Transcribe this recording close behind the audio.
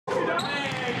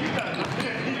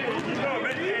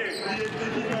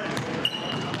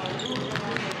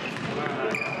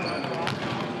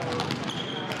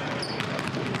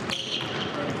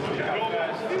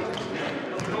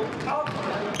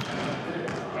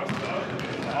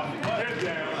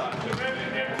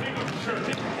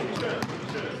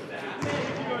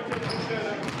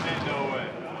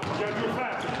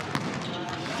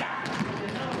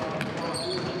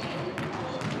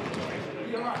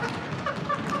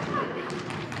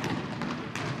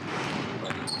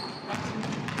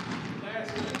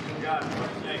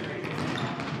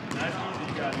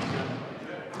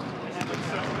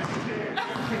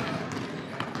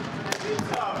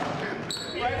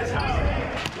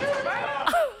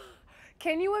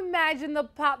Can you imagine the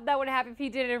pop that would happen if he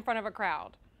did it in front of a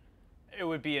crowd? It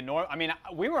would be enormous. I mean,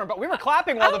 we were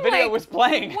clapping while the video was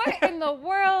playing. What in the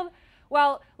world?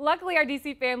 Well, luckily our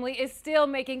DC family is still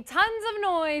making tons of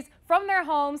noise from their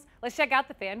homes. Let's check out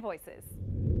the fan voices.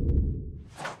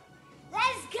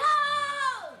 Let's go!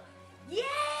 Yeah!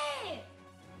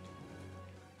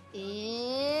 It's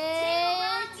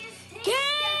game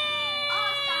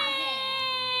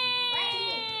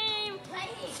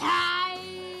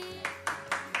time!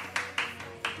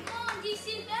 Come on,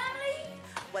 DC family!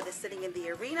 Whether sitting in the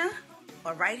arena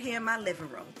or right here in my living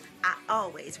room, I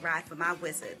always ride for my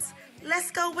Wizards.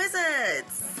 Let's go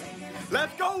Wizards!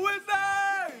 Let's go Wizards!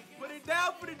 Put it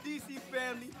down for the DC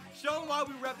family. Show them why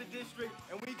we rep the district.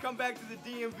 And when you come back to the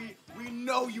DMV, we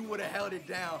know you would have held it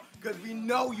down because we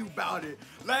know you about it.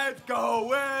 Let's go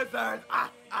Wizards!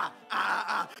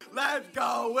 Let's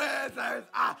go Wizards!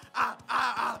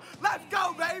 Let's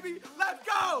go, baby! Let's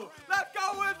go! Let's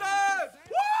go Wizards!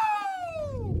 Woo!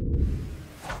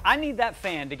 I need that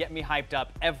fan to get me hyped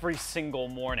up every single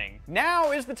morning.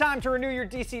 Now is the time to renew your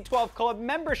DC-12 Club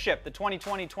membership. The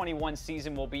 2020-21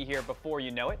 season will be here before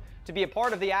you know it. To be a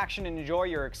part of the action and enjoy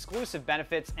your exclusive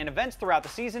benefits and events throughout the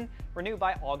season, renew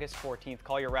by August 14th.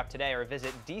 Call your rep today or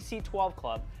visit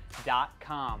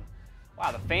dc12club.com.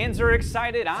 Wow, the fans are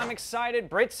excited, I'm excited,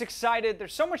 Britt's excited.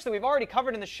 There's so much that we've already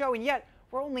covered in the show, and yet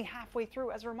we're only halfway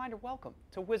through. As a reminder, welcome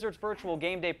to Wizards Virtual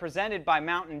Game Day presented by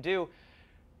Mountain Dew.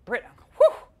 Britt,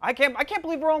 whew, I can't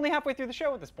believe we're only halfway through the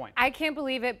show at this point. I can't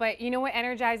believe it, but you know what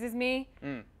energizes me?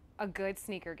 A good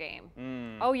sneaker game.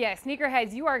 Oh yeah,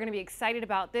 sneakerheads, you are going to be excited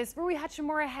about this. Rui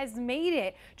Hachimura has made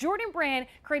it. Jordan Brand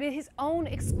created his own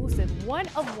exclusive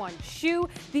one-of-one shoe,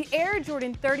 the Air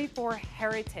Jordan 34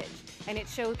 Heritage, and it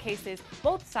showcases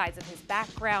both sides of his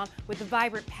background with the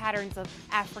vibrant patterns of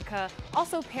Africa,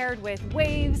 also paired with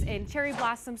waves and cherry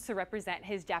blossoms to represent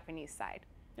his Japanese side.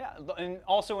 Yeah, and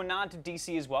also a nod to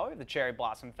DC as well. We have the Cherry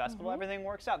Blossom Festival. Everything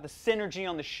works out. The synergy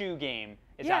on the shoe game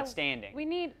is outstanding. We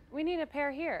need a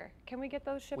pair here. Can we get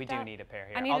those shipped out? We do need a pair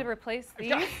here. I need to replace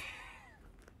these.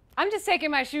 I'm just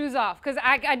taking my shoes off because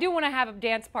I do want to have a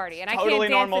dance party, and I can't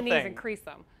dance in these and crease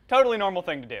them. Totally normal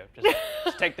thing to do.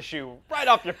 Just take the shoe right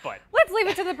off your foot. Let's leave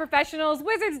it to the professionals.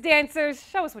 Wizards dancers,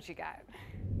 show us what you got.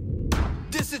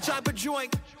 This is the type of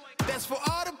joint that's for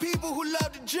all the people who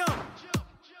love to jump.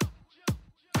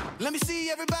 Let me see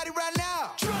everybody right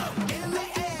now. Jump in the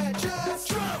air, just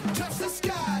jump. Touch the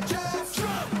sky, just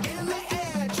jump in the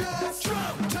air, just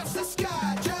jump. Touch the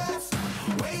sky, just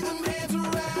wave them hands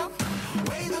around,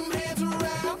 wave them hands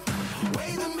around,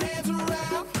 wave them hands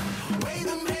around, wave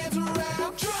them hands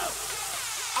around. Jump.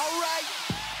 All right,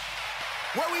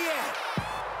 where we at?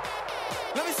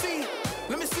 Let me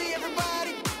see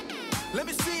everybody. Let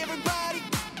me see everybody.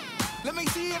 Let me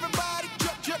see everybody.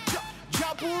 Jump, jump, jump,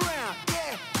 jump around.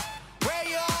 Yeah. Where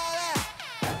you all at?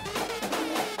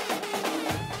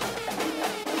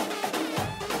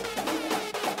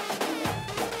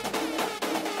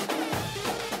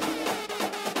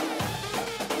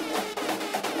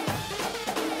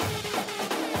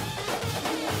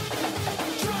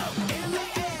 Jump in the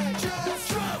air,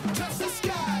 just jump. Touch the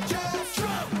sky, just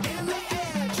jump in the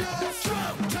air, just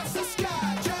jump. Touch the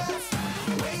sky, just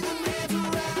wave them hands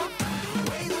around,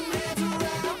 wave them hands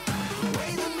around,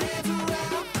 wave them hands around.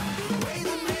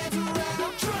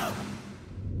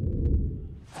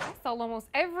 I saw almost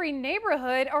every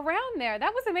neighborhood around there.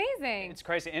 That was amazing. It's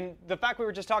crazy. And the fact we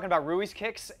were just talking about Rui's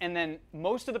kicks, and then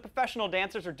most of the professional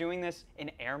dancers are doing this in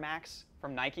Air Max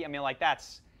from Nike. I mean, like,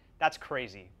 that's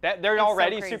crazy. They're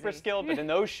already super skilled, but in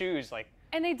those shoes, like.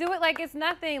 And they do it like it's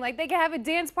nothing. Like, they can have a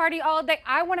dance party all day.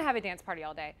 I want to have a dance party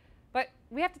all day. But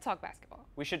we have to talk basketball.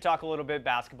 We should talk a little bit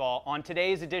basketball. On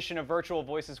today's edition of Virtual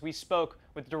Voices, we spoke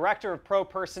with Director of Pro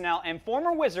Personnel and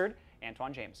former Wizard,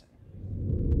 Antoine Jameson.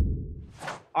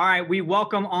 All right, we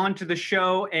welcome onto the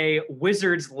show a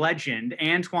Wizards legend,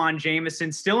 Antoine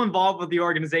Jameson, still involved with the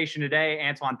organization today.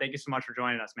 Antoine, thank you so much for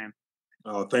joining us, man.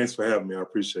 Oh, thanks for having me. I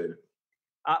appreciate it.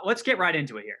 Let's get right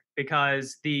into it here,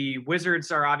 because the Wizards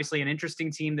are obviously an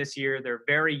interesting team this year. They're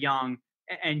very young,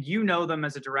 and you know them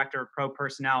as a director of pro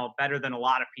personnel better than a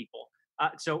lot of people.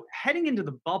 So heading into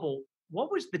the bubble,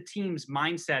 what was the team's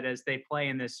mindset as they play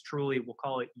in this truly, we'll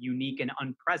call it, unique and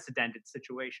unprecedented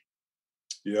situation?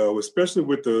 Yeah, especially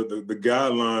with the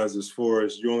guidelines as far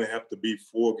as you only have to be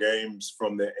 4 games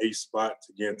from the 8th spot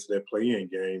to get into that play-in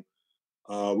game.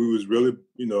 We was really,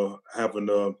 having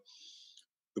the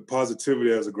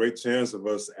positivity as a great chance of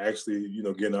us actually,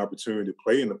 getting an opportunity to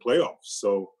play in the playoffs.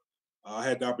 So I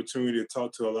had the opportunity to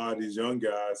talk to a lot of these young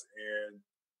guys, and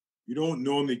you don't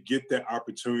normally get that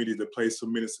opportunity to play so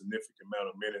many significant amount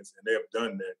of minutes, and they have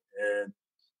done that. And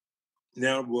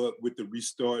now with the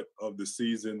restart of the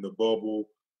season, the bubble,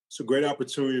 it's a great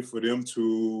opportunity for them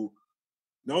to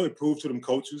not only prove to them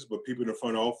coaches, but people in the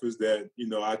front office that,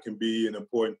 I can be an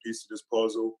important piece of this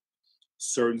puzzle.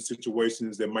 Certain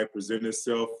situations that might present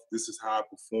itself, this is how I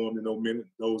performed in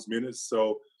those minutes.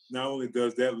 So not only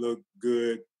does that look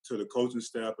good to the coaching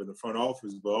staff and the front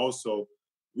office, but also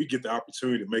we get the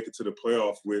opportunity to make it to the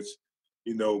playoff, which,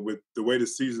 with the way the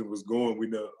season was going, we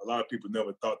know a lot of people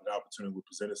never thought that opportunity would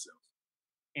present itself.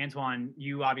 Antoine,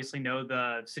 you obviously know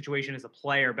the situation as a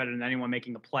player better than anyone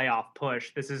making a playoff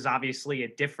push. This is obviously a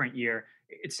different year.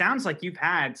 It sounds like you've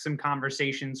had some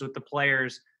conversations with the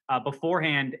players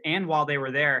beforehand and while they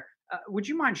were there. Would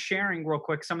you mind sharing real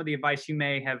quick some of the advice you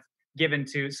may have given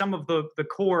to some of the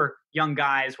core young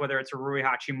guys, whether it's a Rui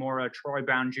Hachimura, Troy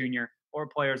Brown Jr., or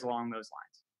players along those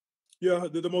lines? Yeah,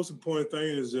 the most important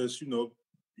thing is just,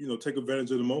 take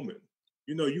advantage of the moment.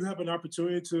 You have an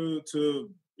opportunity to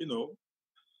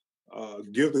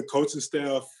give the coaching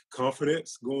staff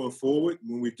confidence going forward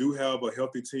when we do have a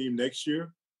healthy team next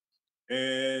year.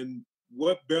 And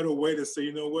what better way to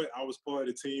say, what, I was part of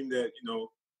the team that,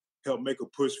 helped make a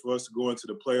push for us to go into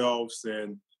the playoffs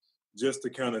and just the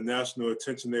kind of national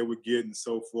attention they would get and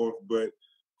so forth. But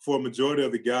for a majority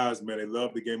of the guys, man, they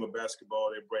love the game of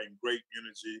basketball. They bring great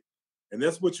energy. And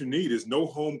that's what you need is no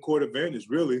home court advantage,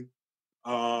 really.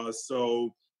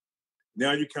 So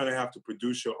now you kind of have to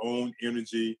produce your own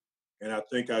energy. And I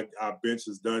think our bench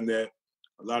has done that.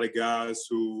 A lot of guys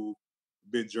who've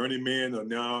been journeymen are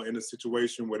now in a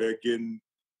situation where they're getting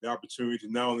the opportunity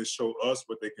to not only show us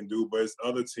what they can do, but it's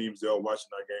other teams that are watching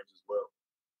our games as well.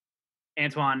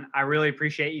 Antoine, I really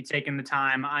appreciate you taking the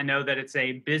time. I know that it's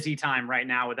a busy time right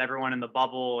now with everyone in the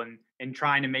bubble and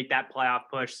trying to make that playoff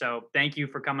push. So thank you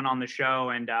for coming on the show,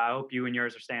 and I hope you and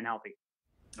yours are staying healthy.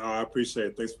 I appreciate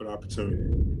it. Thanks for the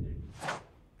opportunity.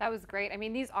 That was great. I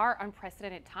mean, these are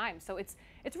unprecedented times, so it's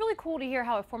really cool to hear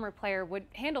how a former player would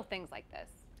handle things like this.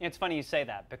 It's funny you say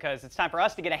that because it's time for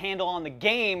us to get a handle on the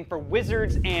game for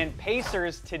Wizards and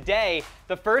Pacers today.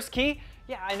 The first key,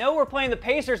 yeah, I know we're playing the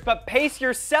Pacers, but pace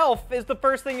yourself is the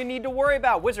first thing you need to worry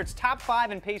about. Wizards top 5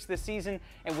 in pace this season,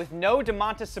 and with no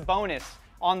Domantas Sabonis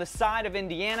on the side of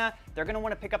Indiana, they're going to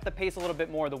want to pick up the pace a little bit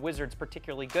more. The Wizards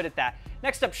particularly good at that.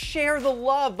 Next up, share the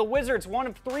love. The Wizards, one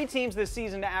of 3 teams this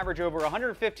season to average over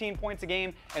 115 points a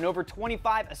game and over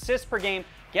 25 assists per game.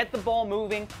 Get the ball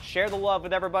moving, share the love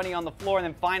with everybody on the floor, and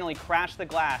then finally crash the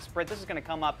glass. Britt, this is going to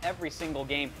come up every single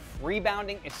game.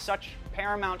 Rebounding is such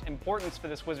paramount importance for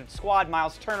this Wizards squad.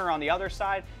 Miles Turner on the other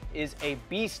side is a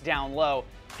beast down low.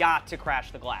 Got to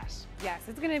crash the glass. Yes,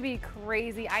 it's going to be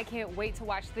crazy. I can't wait to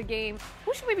watch the game.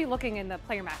 Who should we be looking in the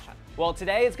player matchup? Well,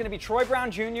 today it's going to be Troy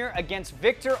Brown Jr. against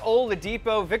Victor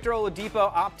Oladipo. Victor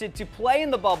Oladipo opted to play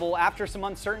in the bubble after some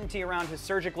uncertainty around his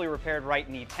surgically repaired right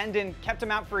knee tendon. Kept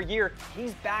him out for a year.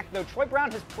 He's back, though. Troy Brown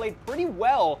has played pretty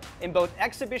well in both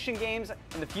exhibition games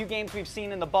and the few games we've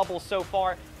seen in the bubble so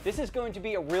far. This is going to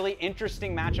be a really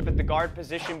interesting matchup at the guard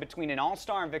position between an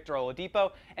all-star in Victor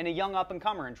Oladipo and a young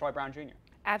up-and-comer in Troy Brown Jr.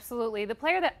 Absolutely. The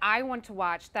player that I want to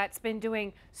watch that's been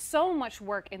doing so much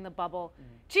work in the bubble,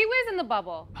 G Wiz in the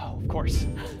bubble. Oh, of course.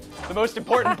 The most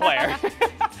important player.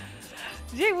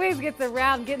 G Wiz gets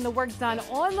around getting the work done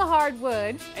on the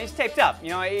hardwood. And he's taped up.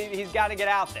 He's got to get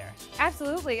out there.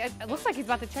 Absolutely. It looks like he's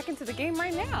about to check into the game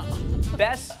right now.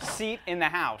 Best seat in the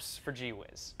house for G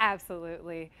Wiz.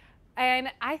 Absolutely. And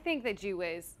I think that G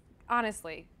Wiz,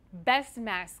 honestly, best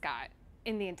mascot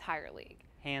in the entire league.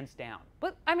 Hands down.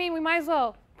 But, I mean, we might as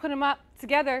well put them up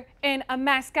together in a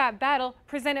mascot battle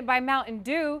presented by Mountain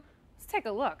Dew. Let's take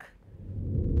a look.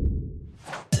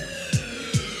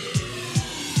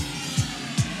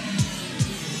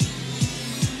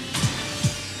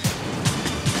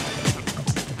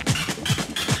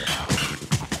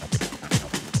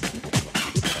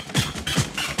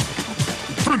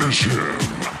 Finish him.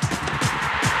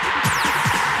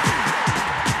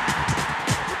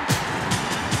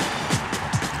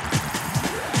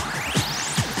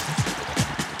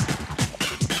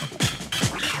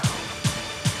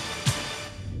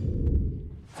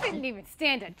 Didn't even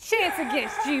stand a chance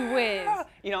against G Wiz.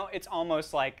 It's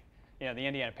almost like, the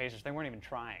Indiana Pacers, they weren't even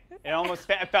trying. It almost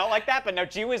felt like that, but no,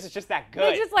 G Wiz is just that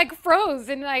good. They just froze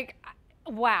and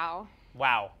wow.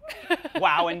 Wow.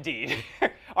 Wow, indeed.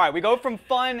 All right, we go from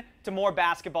fun to more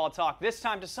basketball talk, this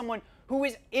time to someone who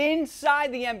is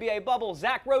inside the NBA bubble,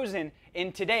 Zach Rosen,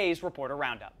 in today's Reporter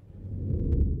Roundup.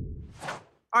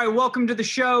 All right, welcome to the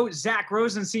show. Zach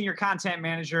Rosen, Senior Content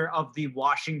Manager of the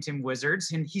Washington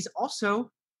Wizards, and he's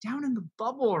also down in the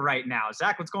bubble right now.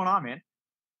 Zach, what's going on, man?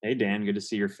 Hey, Dan, good to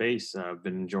see your face. I've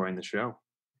been enjoying the show.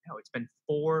 No, it's been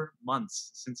 4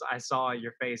 months since I saw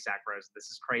your face, Zach Rose. This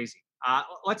is crazy.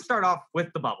 Let's start off with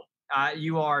the bubble.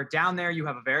 You are down there. You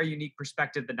have a very unique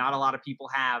perspective that not a lot of people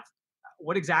have.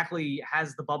 What exactly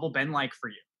has the bubble been like for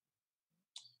you?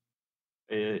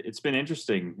 It's been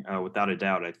interesting, without a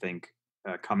doubt. I think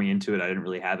coming into it, I didn't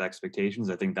really have expectations.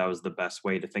 I think that was the best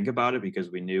way to think about it because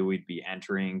we knew we'd be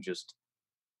entering just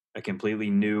a completely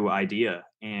new idea.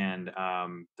 And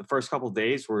the first couple of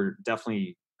days were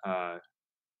definitely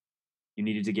you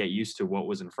needed to get used to what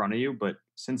was in front of you. But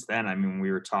since then, I mean,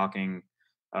 we were talking,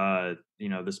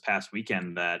 this past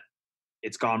weekend that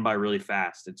it's gone by really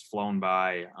fast. It's flown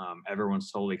by.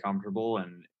 Everyone's totally comfortable,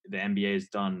 and the NBA has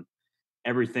done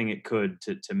everything it could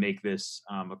to make this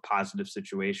a positive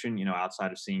situation.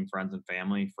 Outside of seeing friends and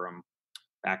family from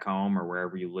back home or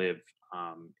wherever you live,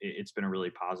 it's been a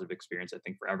really positive experience, I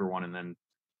think, for everyone. And then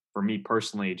for me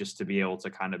personally, just to be able to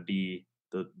kind of be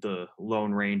the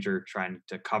Lone Ranger trying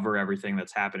to cover everything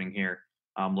that's happening here.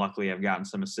 Luckily, I've gotten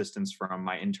some assistance from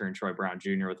my intern Troy Brown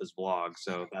Jr. with his blog,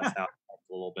 so that's how it helps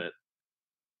a little bit.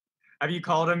 Have you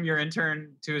called him your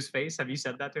intern to his face? Have you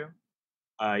said that to him?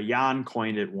 Jan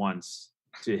coined it once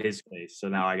to his face, so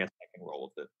now I guess I can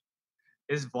roll with it.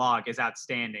 His vlog is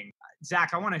outstanding.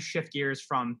 Zach, I want to shift gears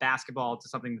from basketball to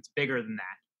something that's bigger than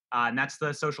that, and that's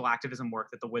the social activism work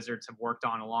that the Wizards have worked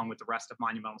on along with the rest of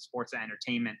Monumental Sports and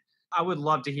Entertainment. I would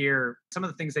love to hear some of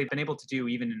the things they've been able to do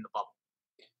even in the bubble.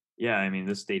 Yeah, I mean,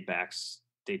 this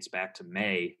dates back to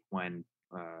May when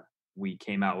we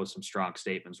came out with some strong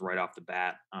statements right off the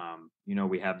bat.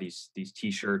 We have these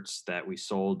T-shirts that we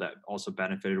sold that also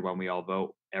benefited When We All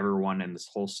Vote. Everyone and this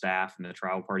whole staff and the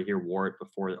travel party here wore it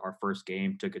before our first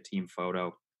game, took a team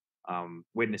photo.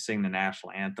 Witnessing the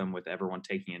national anthem with everyone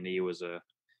taking a knee was a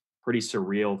pretty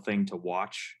surreal thing to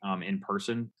watch in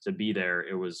person. To be there,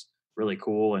 it was really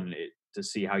cool, and to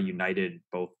see how united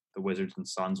both the Wizards and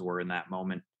Suns were in that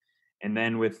moment. And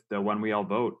then with the When We All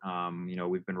Vote,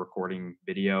 we've been recording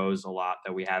videos a lot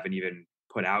that we haven't even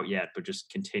put out yet, but just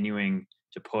continuing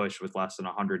to push with less than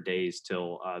 100 days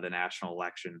till the national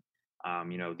election.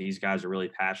 These guys are really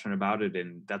passionate about it,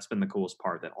 and that's been the coolest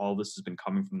part, that all this has been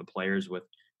coming from the players with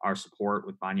our support,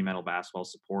 with Monumental Basketball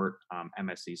support,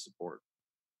 MSC support.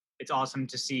 It's awesome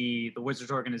to see the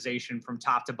Wizards organization from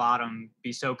top to bottom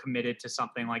be so committed to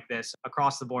something like this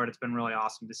across the board. It's been really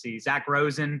awesome to see. Zach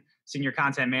Rosen, Senior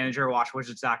Content Manager,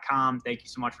 WatchWizards.com. Thank you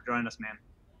so much for joining us, man.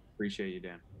 Appreciate you,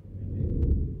 Dan.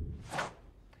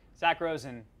 Zach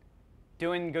Rosen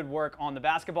doing good work on the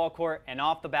basketball court and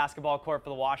off the basketball court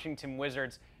for the Washington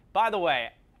Wizards. By the way,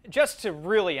 just to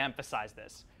really emphasize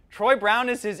this, Troy Brown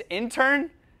is his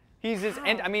intern. He's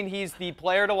the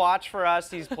player to watch for us.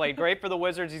 He's played great for the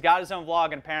Wizards. He's got his own vlog,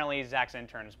 and apparently he's Zach's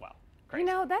intern as well. Crazy.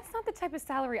 That's not the type of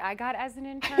salary I got as an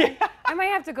intern. I might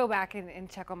have to go back and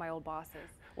check on my old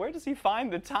bosses. Where does he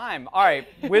find the time? All right,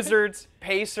 Wizards,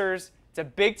 Pacers. It's a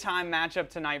big-time matchup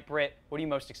tonight, Britt. What are you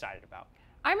most excited about?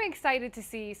 I'm excited to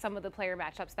see some of the player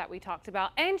matchups that we talked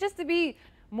about and just to be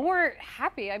more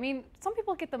happy. I mean, some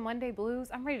people get the Monday blues.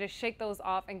 I'm ready to shake those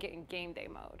off and get in game day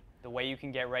mode. The way you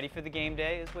can get ready for the game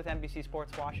day is with NBC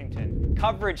Sports Washington.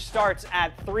 Coverage starts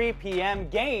at 3 p.m.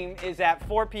 Game is at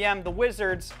 4 p.m. The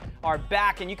Wizards are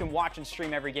back, and you can watch and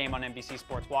stream every game on NBC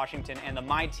Sports Washington and the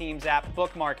My Teams app.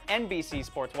 Bookmark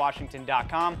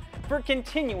NBCSportsWashington.com for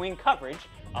continuing coverage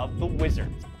of the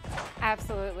Wizards.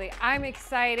 Absolutely. I'm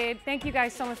excited. Thank you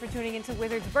guys so much for tuning into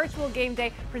Wizards Virtual Game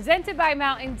Day presented by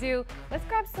Mountain Dew. Let's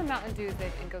grab some Mountain Dews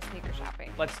and go sneaker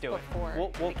shopping. Let's do it.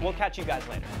 We'll catch you guys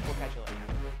later. We'll catch you later.